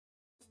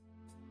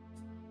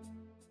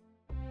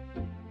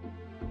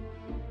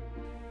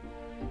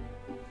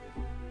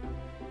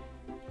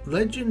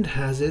Legend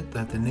has it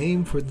that the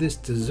name for this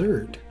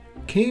dessert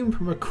came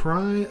from a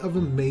cry of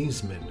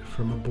amazement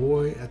from a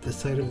boy at the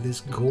sight of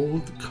this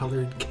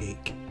gold-colored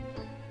cake.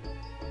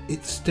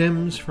 It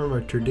stems from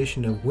a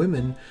tradition of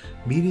women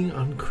meeting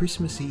on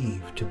Christmas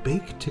Eve to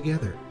bake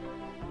together.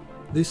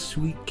 This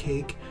sweet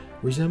cake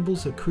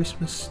resembles a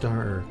Christmas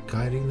star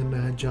guiding the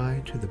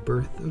magi to the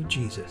birth of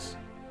Jesus.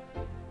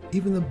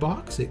 Even the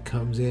box it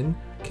comes in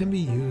can be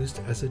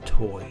used as a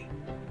toy.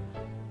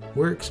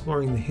 We're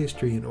exploring the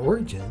history and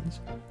origins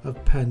of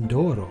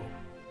Pandoro.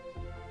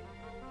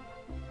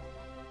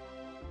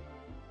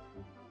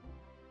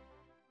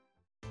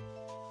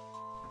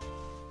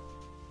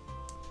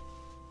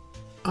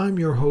 I'm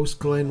your host,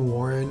 Glenn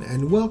Warren,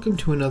 and welcome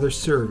to another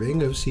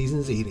serving of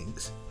Seasons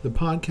Eatings, the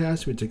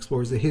podcast which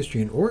explores the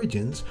history and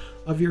origins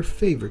of your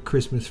favorite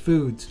Christmas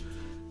foods.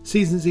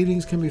 Seasons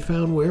Eatings can be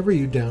found wherever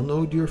you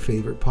download your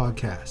favorite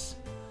podcasts.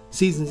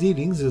 Seasons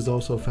Eatings is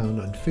also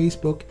found on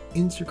Facebook,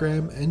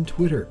 Instagram, and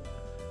Twitter.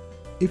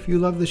 If you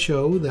love the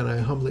show, then I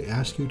humbly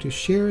ask you to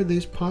share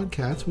this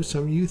podcast with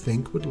some you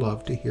think would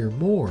love to hear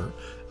more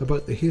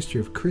about the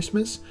history of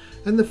Christmas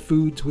and the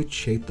foods which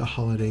shape the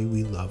holiday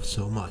we love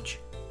so much.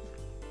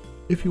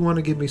 If you want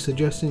to give me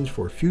suggestions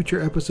for future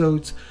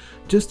episodes,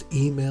 just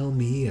email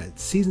me at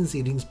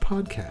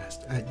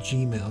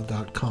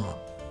seasonseatingspodcast@gmail.com.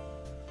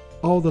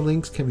 All the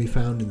links can be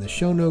found in the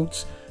show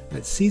notes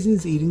at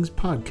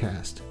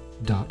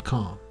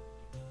seasonseatingspodcast.com.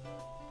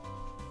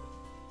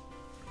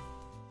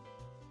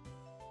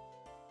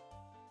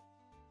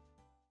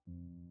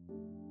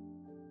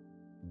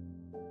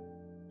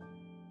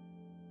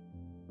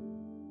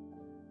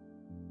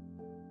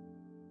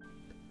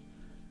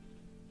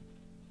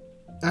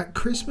 At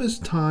Christmas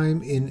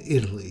time in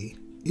Italy,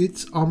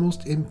 it's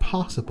almost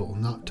impossible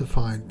not to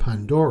find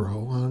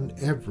Pandoro on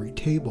every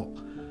table.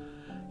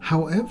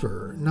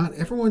 However, not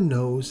everyone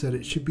knows that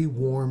it should be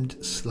warmed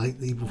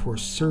slightly before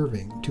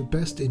serving to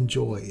best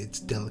enjoy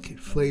its delicate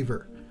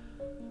flavor.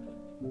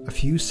 A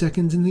few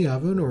seconds in the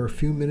oven or a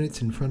few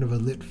minutes in front of a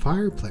lit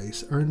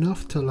fireplace are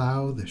enough to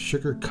allow the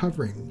sugar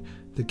covering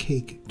the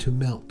cake to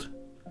melt.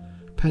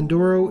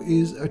 Pandoro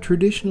is a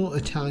traditional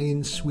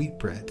Italian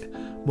sweetbread,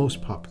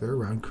 most popular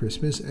around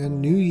Christmas and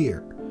New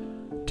Year.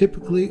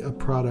 Typically a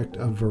product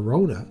of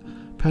Verona,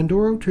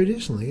 Pandoro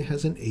traditionally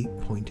has an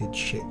 8-pointed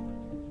shape.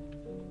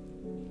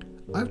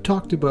 I've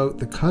talked about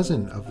the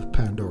cousin of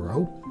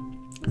Pandoro,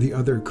 the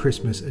other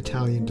Christmas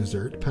Italian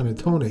dessert,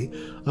 panettone,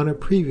 on a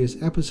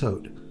previous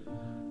episode.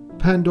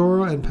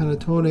 Pandoro and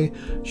panettone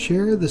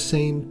share the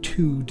same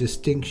two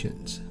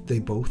distinctions. They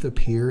both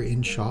appear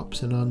in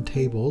shops and on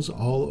tables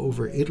all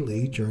over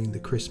Italy during the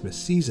Christmas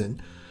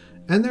season,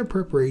 and their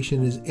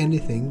preparation is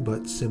anything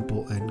but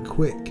simple and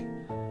quick.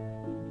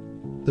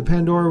 The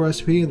Pandoro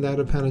recipe and that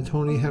of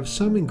panettone have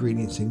some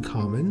ingredients in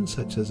common,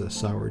 such as a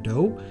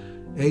sourdough,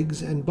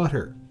 eggs, and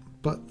butter,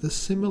 but the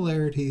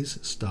similarities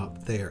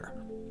stop there.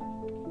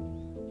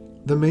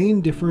 The main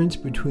difference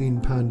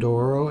between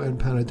Pandoro and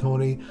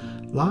panettone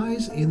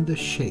lies in the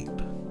shape.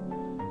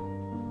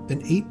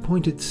 An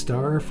 8-pointed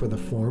star for the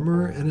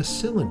former and a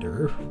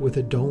cylinder with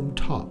a dome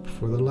top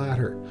for the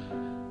latter.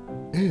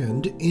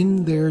 And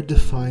in their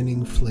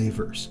defining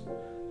flavors.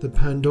 The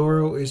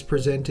Pandoro is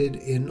presented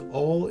in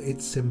all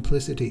its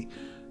simplicity,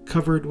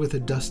 covered with a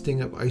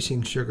dusting of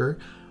icing sugar,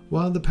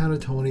 while the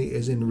panettone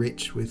is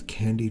enriched with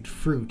candied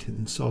fruit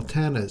and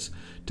sultanas,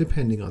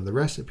 depending on the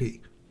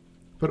recipe,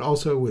 but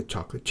also with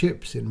chocolate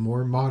chips in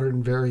more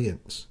modern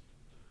variants.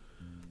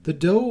 The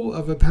dough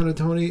of a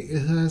panettone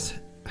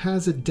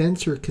has a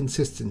denser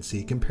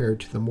consistency compared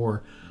to the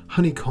more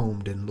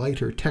honeycombed and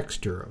lighter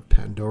texture of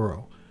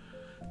Pandoro.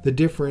 The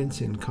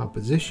difference in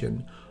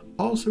composition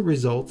also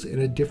results in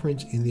a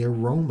difference in the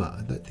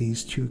aroma that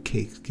these two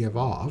cakes give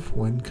off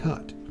when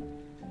cut.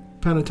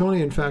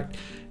 Panettone, in fact,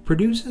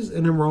 produces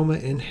an aroma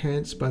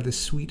enhanced by the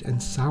sweet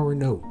and sour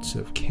notes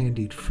of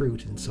candied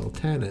fruit and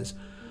sultanas,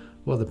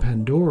 while the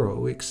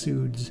Pandoro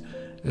exudes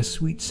a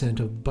sweet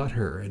scent of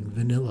butter and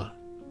vanilla.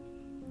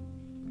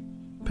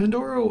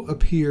 Pandoro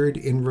appeared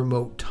in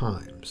remote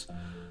times,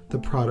 the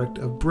product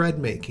of bread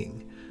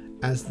making,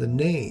 as the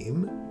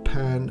name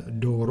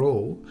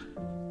Pandoro,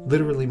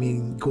 literally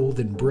meaning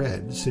golden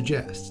bread,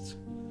 suggests.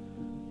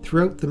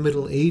 Throughout the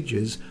Middle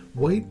Ages,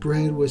 white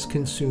bread was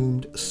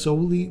consumed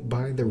solely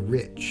by the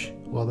rich,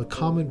 while the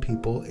common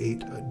people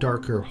ate a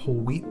darker whole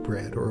wheat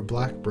bread or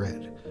black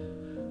bread.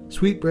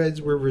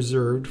 Sweetbreads were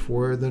reserved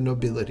for the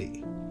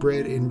nobility.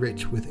 Bread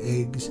enriched with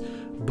eggs,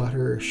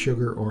 butter,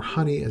 sugar, or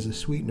honey as a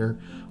sweetener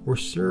were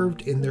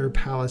served in their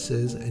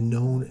palaces and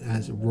known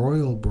as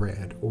royal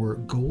bread or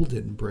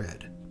golden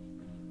bread.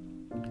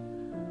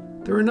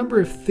 There are a number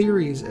of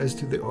theories as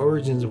to the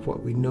origins of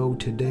what we know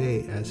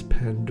today as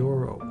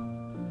Pandoro.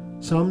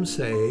 Some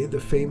say the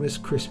famous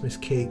Christmas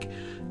cake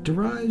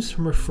derives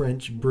from a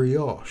French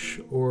brioche,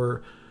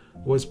 or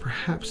was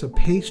perhaps a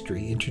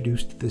pastry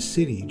introduced to the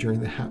city during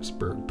the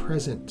Habsburg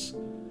presence.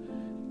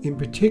 In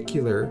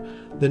particular,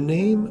 the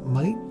name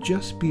might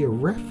just be a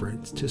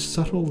reference to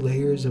subtle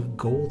layers of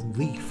gold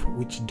leaf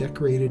which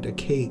decorated a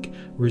cake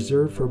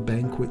reserved for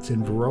banquets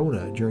in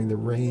Verona during the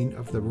reign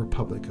of the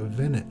Republic of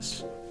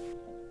Venice.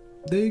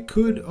 They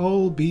could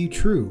all be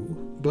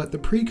true, but the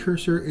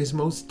precursor is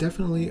most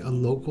definitely a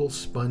local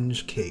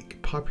sponge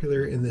cake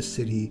popular in the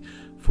city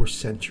for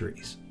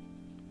centuries.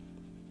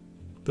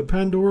 The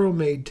Pandoro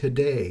made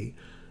today,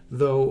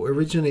 though,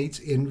 originates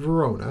in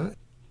Verona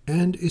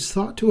and is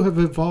thought to have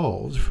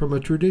evolved from a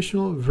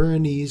traditional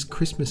Veronese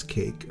Christmas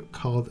cake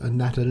called a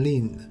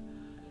nataline,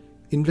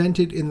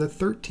 invented in the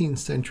 13th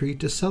century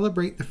to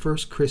celebrate the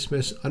first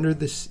Christmas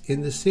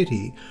in the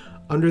city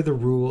under the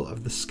rule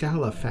of the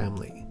Scala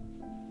family.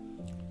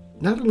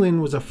 Nataline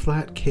was a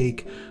flat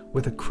cake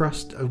with a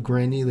crust of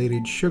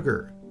granulated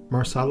sugar,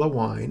 Marsala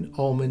wine,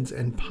 almonds,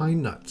 and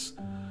pine nuts,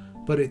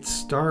 but its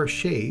star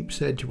shape,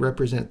 said to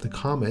represent the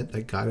comet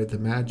that guided the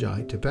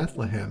Magi to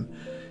Bethlehem,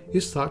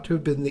 is thought to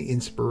have been the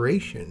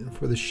inspiration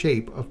for the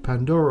shape of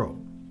Pandoro.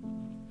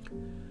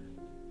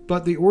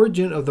 But the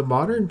origin of the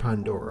modern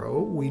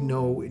Pandoro we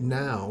know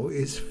now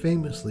is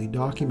famously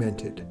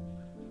documented.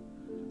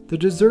 The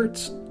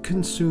desserts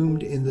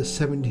consumed in the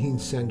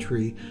 17th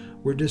century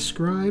were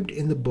described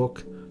in the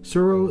book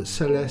Sur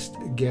Celeste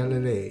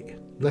Galilée,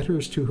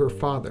 Letters to Her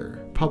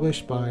Father,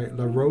 published by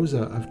La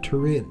Rosa of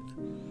Turin,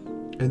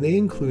 and they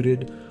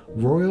included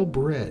royal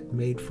bread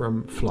made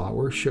from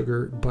flour,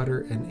 sugar,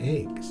 butter, and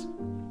eggs.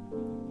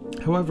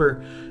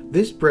 However,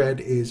 this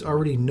bread is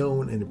already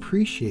known and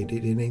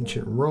appreciated in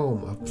ancient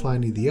Rome of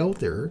Pliny the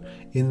Elder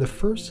in the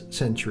 1st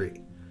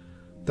century.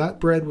 That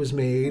bread was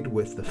made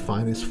with the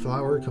finest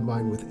flour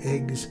combined with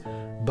eggs,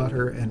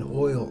 butter, and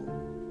oil.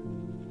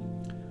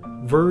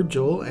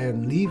 Virgil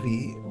and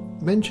Livy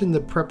mention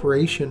the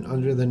preparation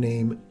under the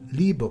name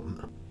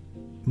libum.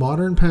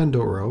 Modern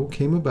Pandoro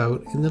came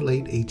about in the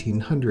late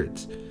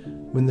 1800s,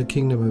 when the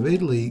Kingdom of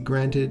Italy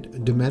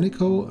granted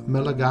Domenico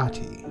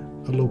Melagati,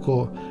 a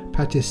local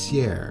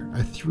pâtissier,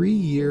 a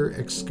 3-year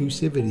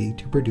exclusivity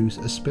to produce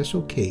a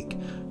special cake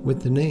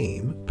with the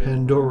name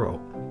Pandoro.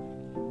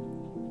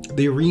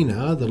 The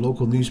Arena, the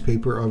local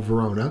newspaper of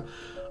Verona,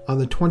 on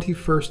the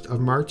 21st of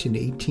March in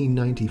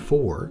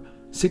 1894,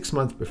 6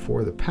 months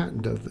before the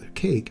patent of the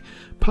cake,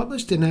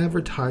 published an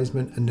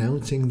advertisement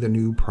announcing the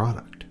new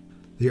product.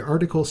 The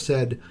article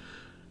said,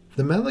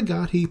 "The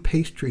Melagati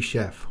pastry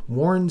chef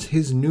warns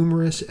his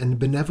numerous and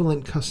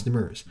benevolent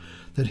customers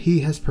that he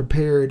has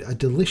prepared a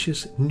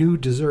delicious new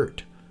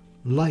dessert,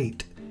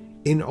 light,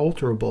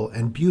 inalterable,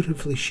 and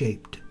beautifully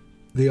shaped.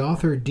 The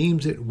author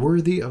deems it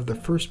worthy of the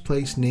first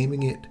place,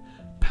 naming it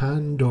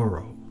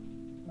Pandoro."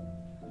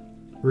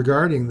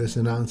 Regarding this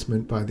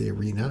announcement by the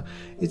Arena,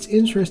 it's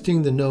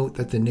interesting to note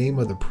that the name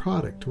of the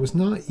product was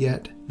not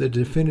yet the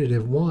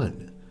definitive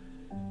one.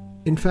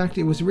 In fact,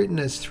 it was written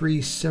as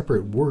 3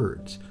 separate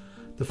words.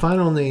 The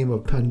final name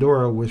of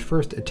Pandoro was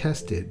first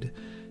attested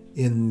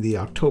in the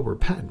October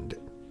patent.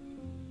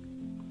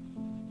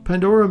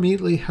 Pandoro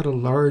immediately had a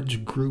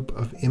large group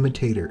of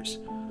imitators.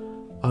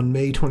 On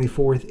May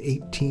 24,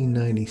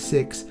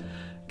 1896,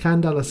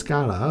 Canda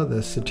Scala,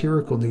 the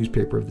satirical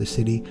newspaper of the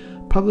city,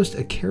 published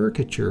a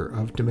caricature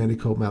of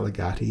Domenico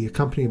Melagati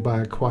accompanied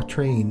by a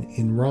quatrain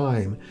in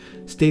rhyme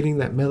stating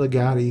that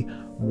Melagati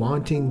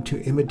wanting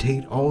to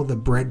imitate all the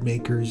bread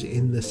makers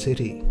in the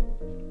city.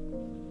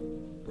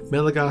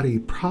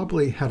 Melagati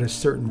probably had a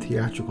certain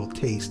theatrical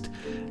taste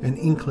and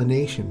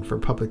inclination for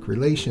public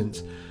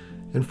relations,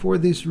 and for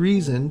this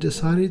reason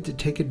decided to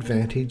take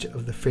advantage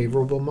of the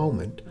favorable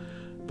moment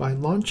by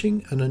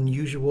launching an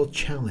unusual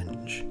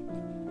challenge.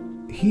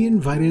 He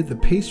invited the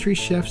pastry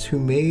chefs who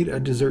made a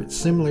dessert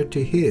similar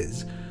to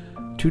his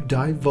to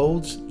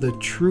divulge the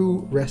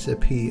true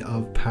recipe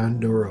of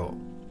Pandoro,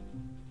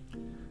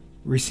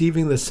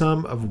 receiving the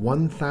sum of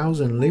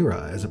 1,000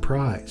 lira as a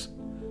prize.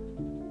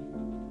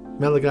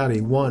 Melagati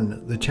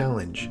won the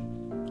challenge.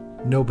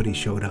 Nobody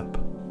showed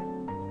up.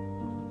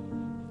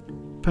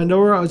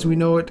 Pandoro, as we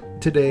know it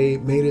today,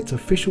 made its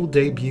official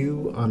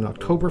debut on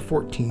October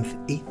 14,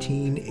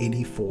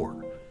 1884.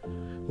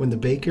 When the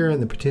baker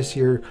and the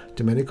patissier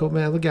Domenico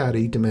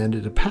Melagati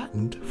demanded a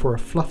patent for a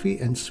fluffy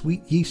and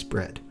sweet yeast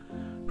bread,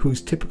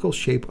 whose typical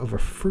shape of a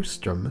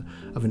frustum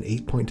of an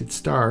 8-pointed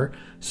star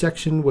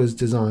section was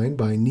designed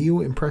by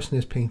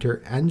neo-impressionist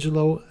painter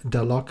Angelo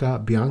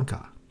dell'Oca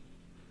Bianca.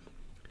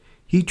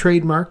 He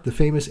trademarked the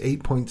famous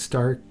 8-point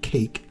star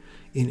cake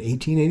in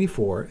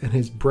 1884, and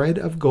his bread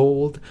of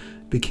gold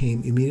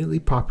became immediately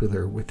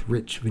popular with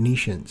rich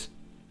Venetians.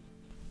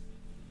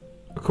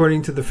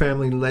 According to the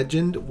family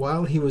legend,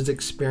 while he was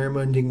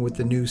experimenting with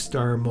the new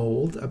star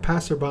mold, a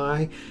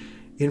passerby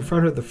in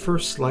front of the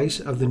first slice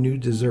of the new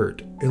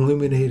dessert,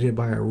 illuminated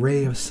by a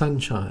ray of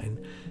sunshine,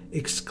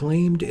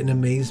 exclaimed in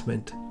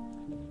amazement,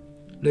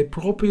 "Le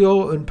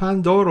proprio un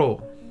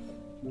Pandoro!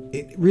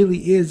 It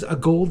really is a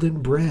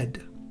golden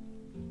bread."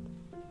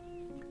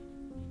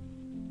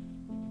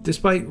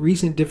 Despite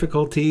recent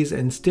difficulties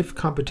and stiff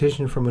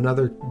competition from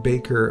another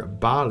baker,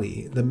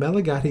 Bali, the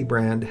Melagati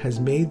brand has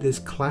made this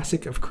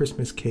classic of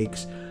Christmas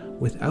cakes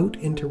without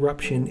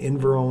interruption in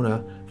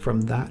Verona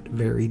from that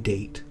very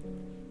date.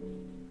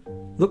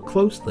 Look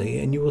closely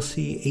and you will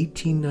see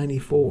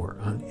 1894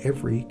 on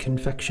every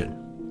confection.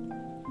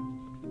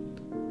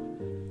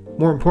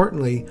 More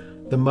importantly,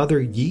 the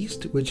mother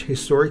yeast, which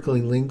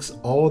historically links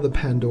all the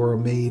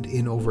Pandoro made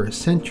in over a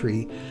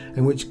century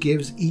and which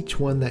gives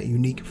each one that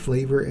unique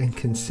flavor and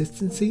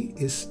consistency,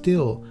 is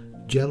still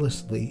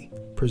jealously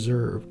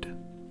preserved.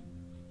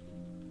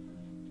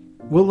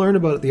 We'll learn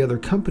about the other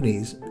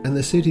companies and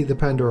the city the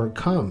Pandoro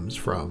comes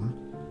from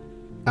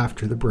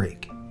after the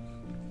break.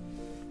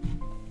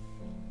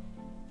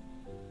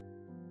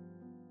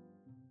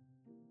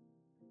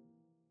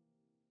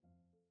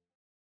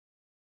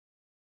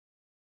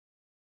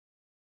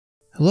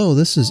 Hello,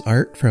 this is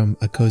Art from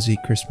A Cozy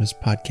Christmas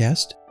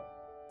Podcast.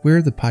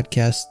 We're the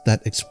podcast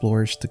that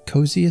explores the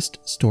coziest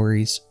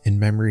stories and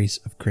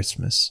memories of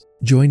Christmas.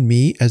 Join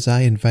me as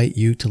I invite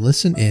you to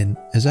listen in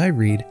as I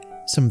read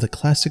some of the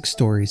classic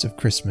stories of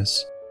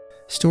Christmas.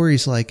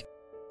 Stories like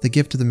The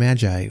Gift of the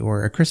Magi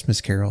or A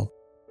Christmas Carol,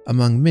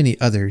 among many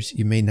others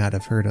you may not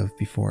have heard of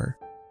before.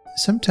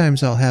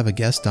 Sometimes I'll have a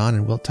guest on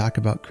and we'll talk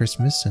about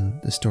Christmas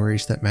and the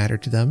stories that matter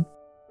to them,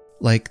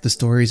 like the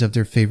stories of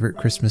their favorite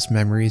Christmas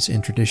memories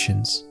and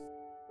traditions.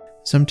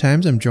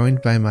 Sometimes I'm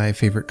joined by my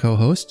favorite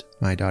co-host,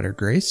 my daughter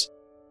Grace,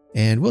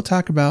 and we'll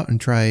talk about and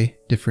try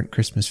different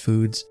Christmas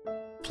foods,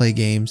 play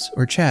games,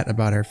 or chat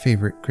about our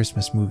favorite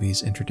Christmas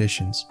movies and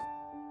traditions.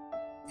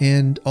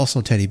 And also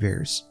teddy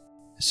bears.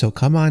 So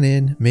come on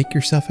in, make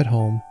yourself at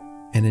home,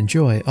 and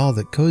enjoy all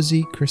the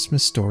cozy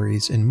Christmas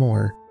stories and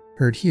more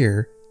heard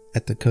here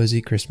at the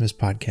Cozy Christmas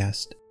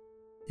Podcast.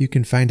 You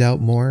can find out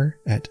more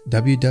at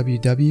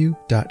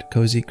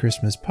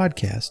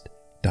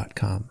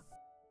www.cozychristmaspodcast.com.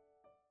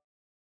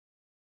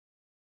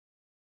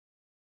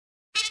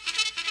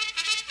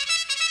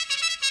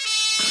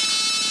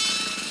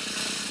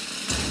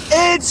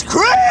 It's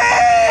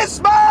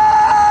Christmas!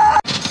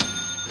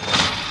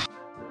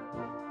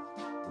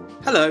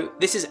 Hello,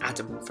 this is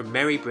Adam from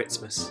Merry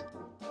Britsmas.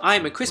 I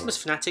am a Christmas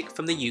fanatic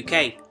from the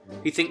UK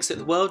who thinks that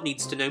the world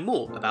needs to know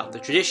more about the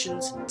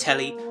traditions,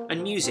 telly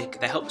and music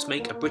that helps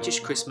make a British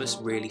Christmas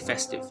really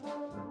festive.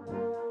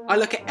 I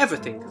look at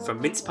everything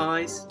from mince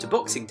pies to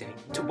Boxing Day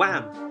to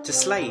Wham to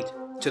Slade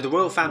to the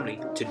Royal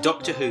Family to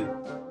Doctor Who.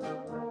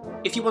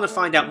 If you want to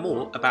find out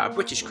more about a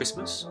British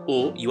Christmas,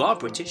 or you are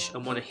British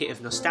and want a hit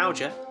of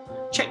nostalgia,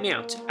 check me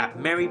out at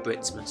Merry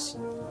Britsmas.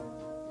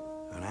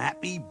 An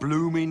happy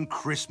blooming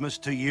Christmas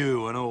to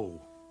you and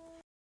all.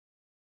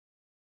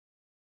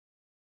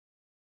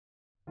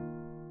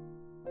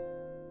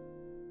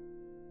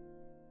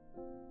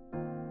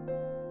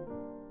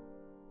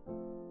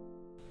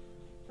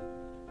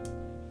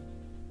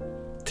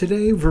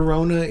 Today,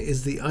 Verona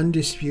is the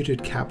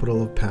undisputed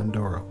capital of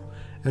Pandoro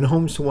and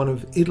homes to one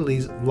of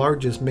Italy's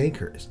largest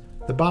makers,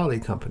 the Bali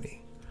Company.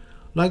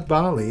 Like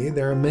Bali,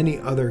 there are many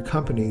other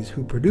companies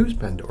who produce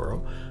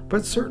Pandoro,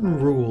 but certain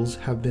rules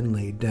have been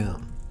laid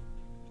down.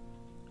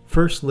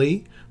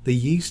 Firstly, the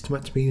yeast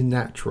must be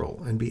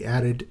natural and be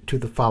added to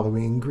the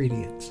following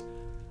ingredients: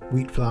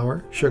 wheat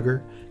flour,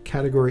 sugar,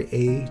 category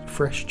A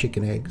fresh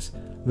chicken eggs,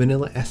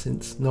 vanilla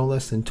essence, no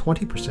less than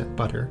 20%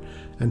 butter,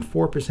 and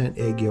 4%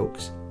 egg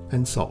yolks,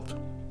 and salt.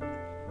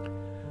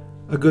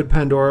 A good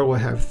Pandoro will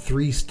have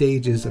 3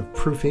 stages of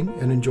proofing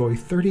and enjoy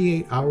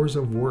 38 hours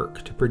of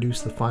work to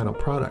produce the final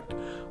product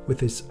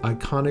with its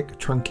iconic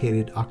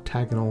truncated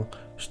octagonal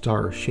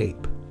star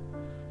shape.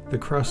 The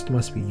crust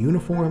must be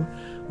uniform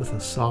with a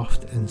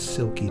soft and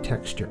silky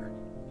texture.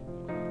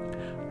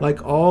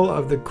 Like all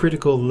of the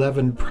critical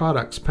leavened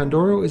products,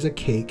 Pandoro is a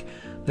cake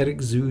that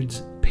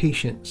exudes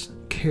patience,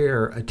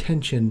 care,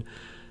 attention,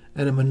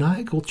 and a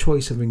maniacal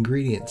choice of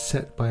ingredients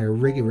set by a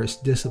rigorous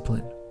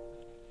discipline.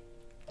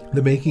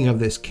 The making of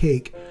this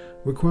cake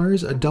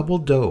requires a double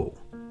dough,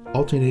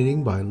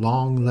 alternating by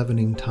long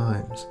leavening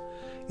times.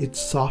 Its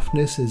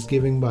softness is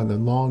given by the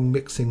long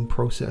mixing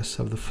process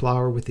of the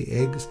flour with the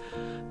eggs,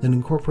 then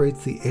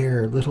incorporates the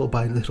air little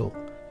by little,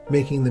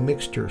 making the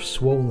mixture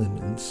swollen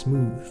and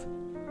smooth.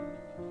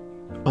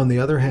 On the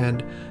other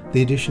hand,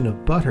 the addition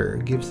of butter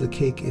gives the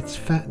cake its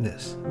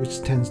fatness,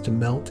 which tends to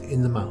melt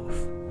in the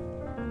mouth.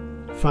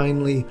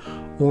 Finally,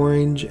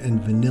 orange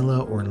and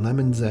vanilla or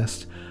lemon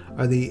zest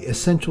are the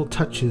essential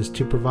touches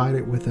to provide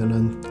it with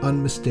an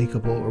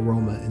unmistakable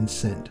aroma and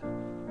scent.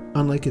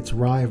 Unlike its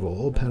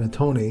rival,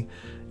 panettone,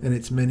 and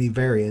its many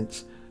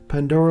variants,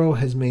 Pandoro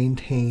has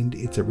maintained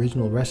its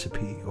original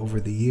recipe over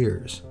the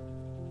years.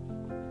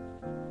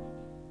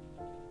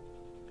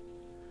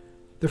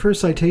 The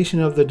first citation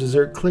of the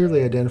dessert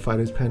clearly identified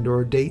as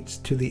Pandoro dates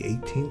to the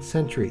 18th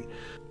century.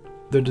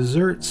 The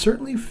dessert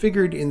certainly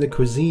figured in the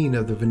cuisine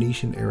of the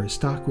Venetian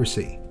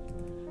aristocracy.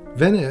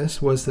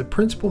 Venice was the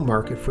principal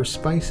market for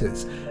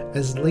spices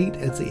as late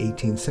as the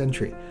 18th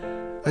century,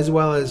 as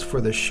well as for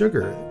the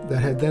sugar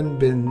that had then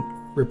been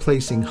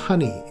replacing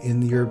honey in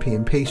the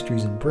European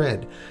pastries and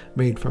bread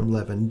made from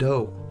leavened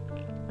dough.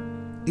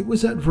 It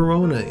was at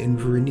Verona in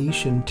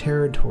Venetian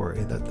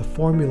territory that the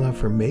formula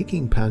for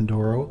making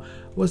Pandoro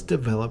was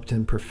developed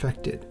and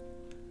perfected.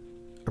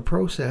 A a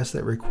process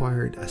that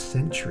required a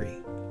century.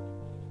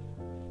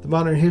 The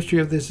modern history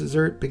of this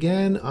dessert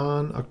began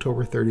on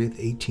October 30th,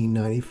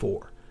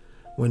 1894,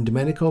 when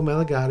Domenico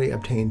Melegatti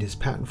obtained his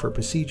patent for a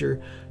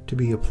procedure to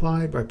be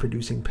applied by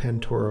producing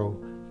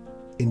Pandoro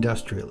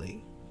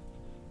industrially.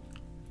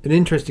 An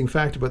interesting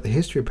fact about the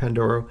history of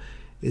Pandoro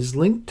is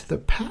linked to the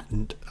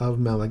patent of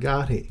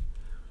Melegatti,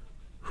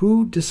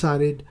 who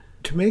decided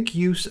to make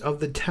use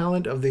of the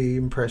talent of the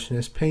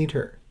Impressionist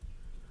painter.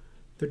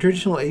 The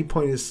traditional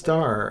 8-pointed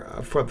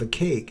star for the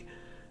cake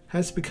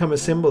has become a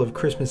symbol of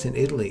Christmas in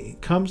Italy.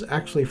 It comes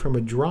actually from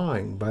a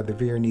drawing by the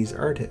Viennese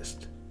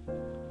artist.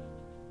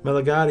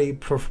 Melegatti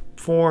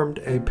formed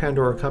a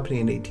Pandoro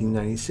company in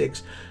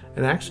 1896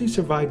 and actually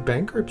survived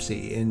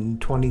bankruptcy in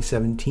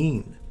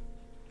 2017.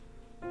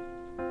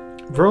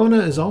 Verona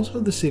is also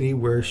the city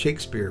where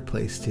Shakespeare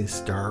placed his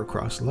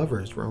star-crossed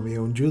lovers,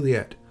 Romeo and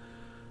Juliet.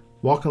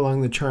 Walk along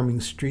the charming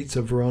streets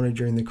of Verona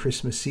during the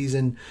Christmas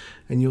season,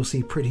 and you'll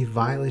see pretty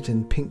violet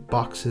and pink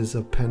boxes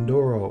of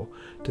Pandoro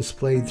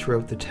displayed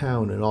throughout the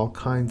town in all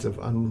kinds of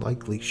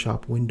unlikely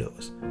shop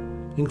windows,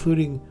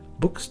 including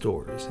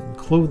bookstores and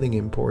clothing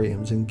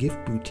emporiums and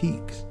gift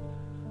boutiques.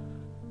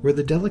 Were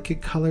the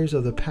delicate colors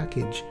of the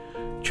package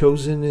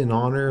chosen in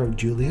honor of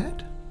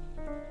Juliet?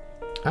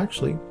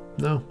 Actually,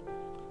 no.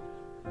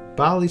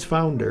 Bali's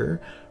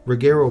founder,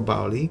 Ruggero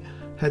Bali,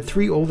 had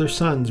 3 older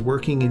sons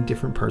working in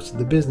different parts of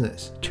the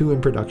business, 2 in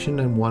production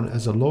and 1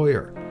 as a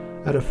lawyer.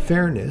 Out of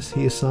fairness,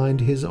 he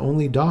assigned his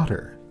only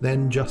daughter,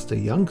 then just a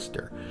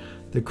youngster,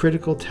 the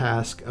critical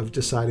task of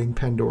deciding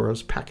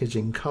Pandoro's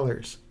packaging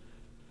colors.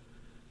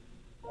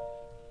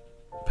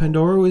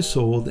 Pandoro is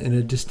sold in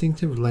a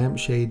distinctive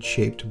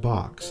lampshade-shaped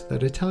box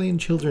that Italian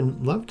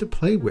children love to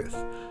play with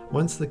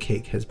once the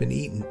cake has been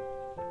eaten.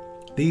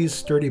 These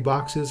sturdy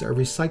boxes are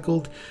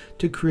recycled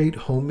to create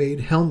homemade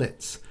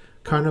helmets,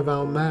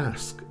 carnival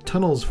masks,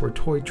 tunnels for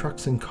toy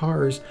trucks and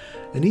cars,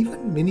 and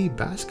even mini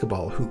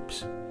basketball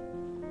hoops.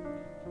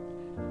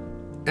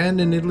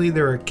 And in Italy,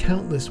 there are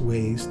countless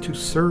ways to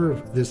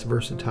serve this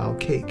versatile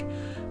cake.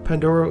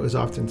 Pandoro is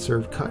often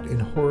served cut in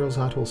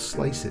horizontal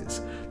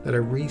slices that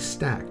are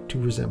restacked to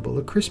resemble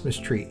a Christmas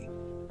tree.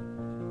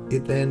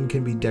 It then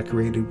can be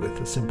decorated with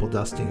a simple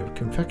dusting of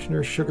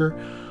confectioner's sugar,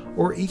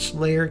 or each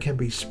layer can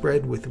be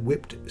spread with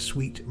whipped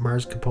sweet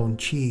mascarpone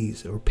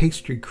cheese or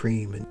pastry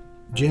cream and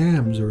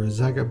jams or a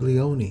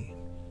zagablione.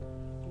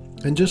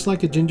 And just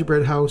like a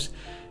gingerbread house,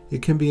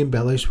 it can be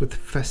embellished with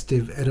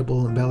festive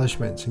edible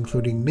embellishments,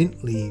 including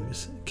mint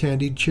leaves,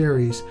 candied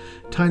cherries,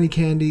 tiny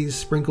candies,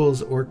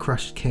 sprinkles, or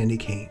crushed candy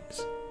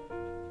canes.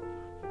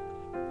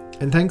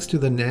 And thanks to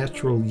the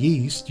natural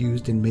yeast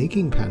used in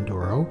making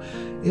Pandoro,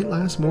 it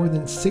lasts more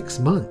than 6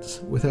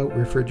 months without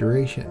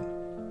refrigeration.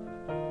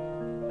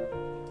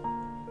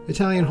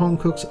 Italian home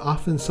cooks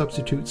often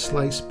substitute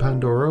sliced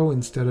Pandoro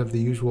instead of the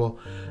usual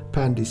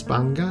pan di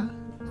spanga,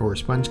 or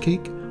sponge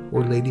cake,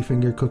 or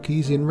ladyfinger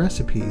cookies in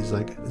recipes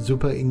like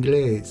zuppa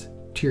inglese,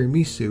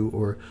 tiramisu,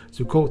 or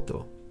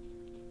zucotto.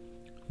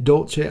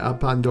 Dolce a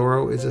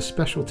Pandoro is a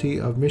specialty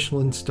of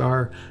Michelin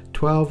star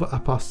 12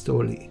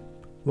 Apostoli,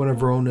 one of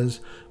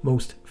Verona's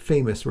most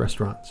famous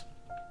restaurants.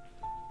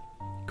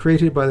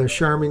 Created by their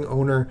charming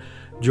owner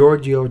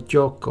Giorgio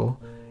Giocco,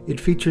 it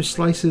features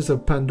slices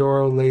of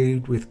Pandoro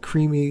laid with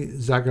creamy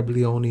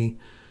zagablione,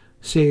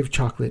 shaved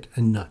chocolate,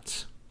 and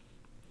nuts.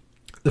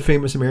 The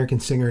famous American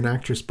singer and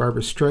actress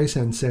Barbra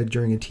Streisand said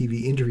during a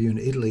TV interview in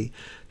Italy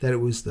that it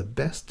was the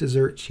best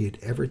dessert she had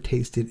ever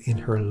tasted in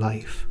her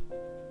life.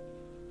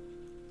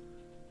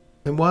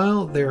 And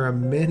while there are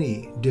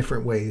many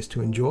different ways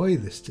to enjoy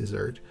this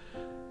dessert,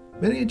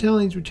 many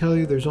Italians would tell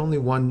you there's only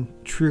one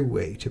true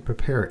way to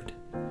prepare it.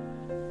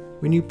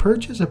 When you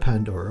purchase a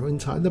Pandoro,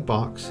 inside the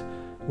box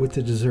with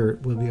the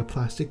dessert will be a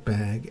plastic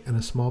bag and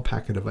a small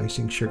packet of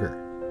icing sugar.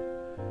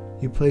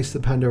 You place the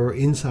Pandoro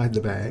inside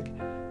the bag,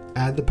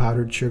 add the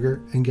powdered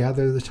sugar, and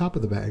gather the top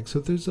of the bag so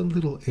there's a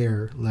little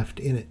air left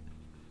in it.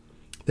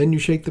 Then you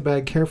shake the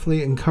bag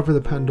carefully and cover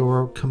the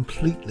Pandoro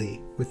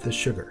completely with the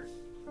sugar.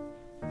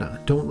 Now,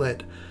 don't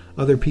let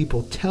other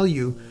people tell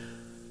you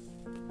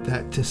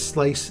that to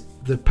slice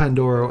the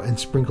Pandoro and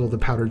sprinkle the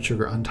powdered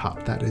sugar on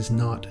top. That is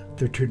not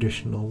the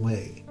traditional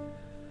way.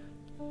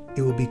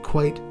 It will be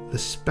quite the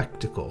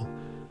spectacle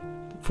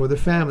for the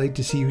family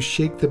to see you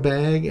shake the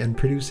bag and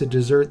produce a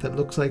dessert that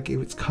looks like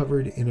it's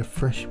covered in a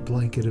fresh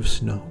blanket of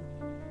snow.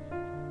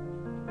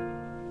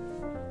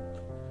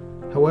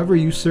 However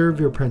you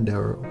serve your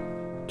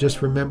Pandoro,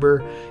 just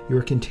remember you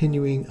are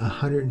continuing a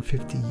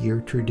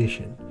 150-year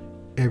tradition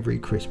every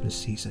Christmas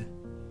season.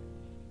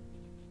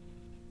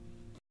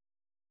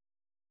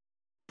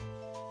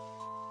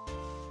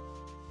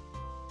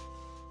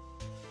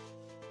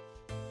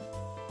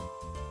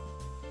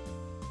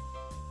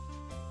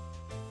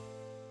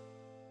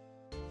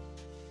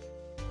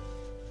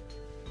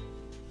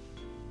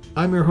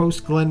 I'm your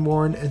host, Glenn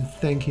Warren, and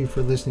thank you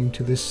for listening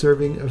to this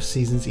serving of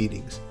Seasons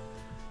Eatings.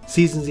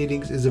 Seasons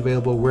Eatings is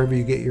available wherever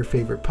you get your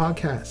favorite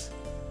podcasts.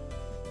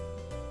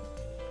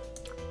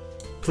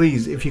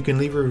 Please, if you can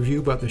leave a review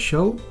about the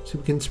show so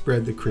we can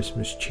spread the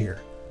Christmas cheer.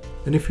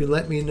 And if you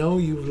let me know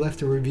you've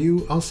left a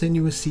review, I'll send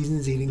you a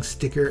Seasons Eating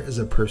sticker as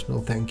a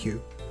personal thank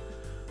you.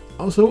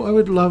 Also, I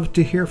would love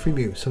to hear from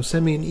you, so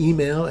send me an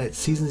email at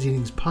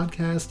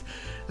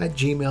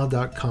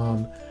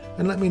seasonseatingspodcast@gmail.com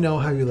and let me know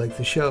how you like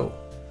the show,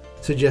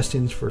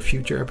 suggestions for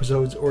future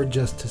episodes, or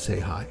just to say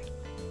hi.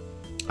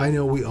 I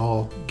know we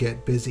all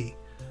get busy,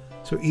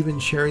 so even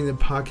sharing the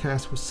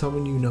podcast with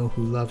someone you know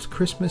who loves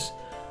Christmas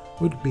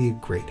would be a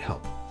great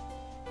help.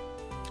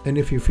 And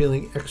if you're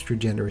feeling extra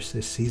generous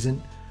this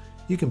season,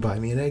 you can buy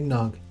me an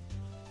eggnog.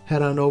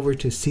 Head on over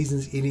to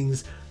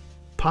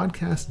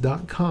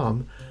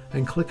seasonseatingspodcast.com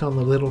and click on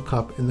the little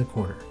cup in the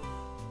corner.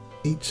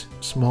 Each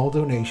small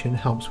donation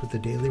helps with the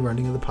daily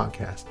running of the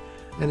podcast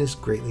and is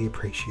greatly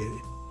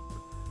appreciated.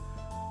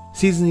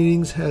 Season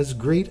Eatings has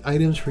great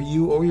items for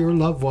you or your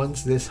loved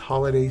ones this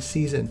holiday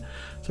season,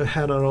 so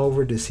head on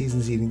over to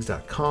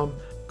seasonseatings.com,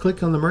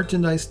 click on the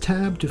merchandise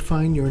tab to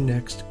find your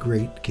next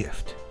great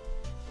gift.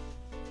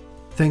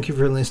 Thank you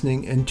for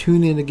listening, and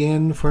tune in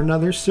again for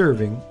another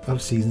serving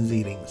of Seasons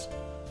Eatings.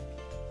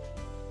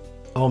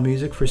 All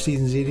music for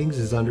Seasons Eatings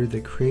is under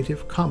the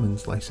Creative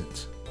Commons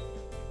license.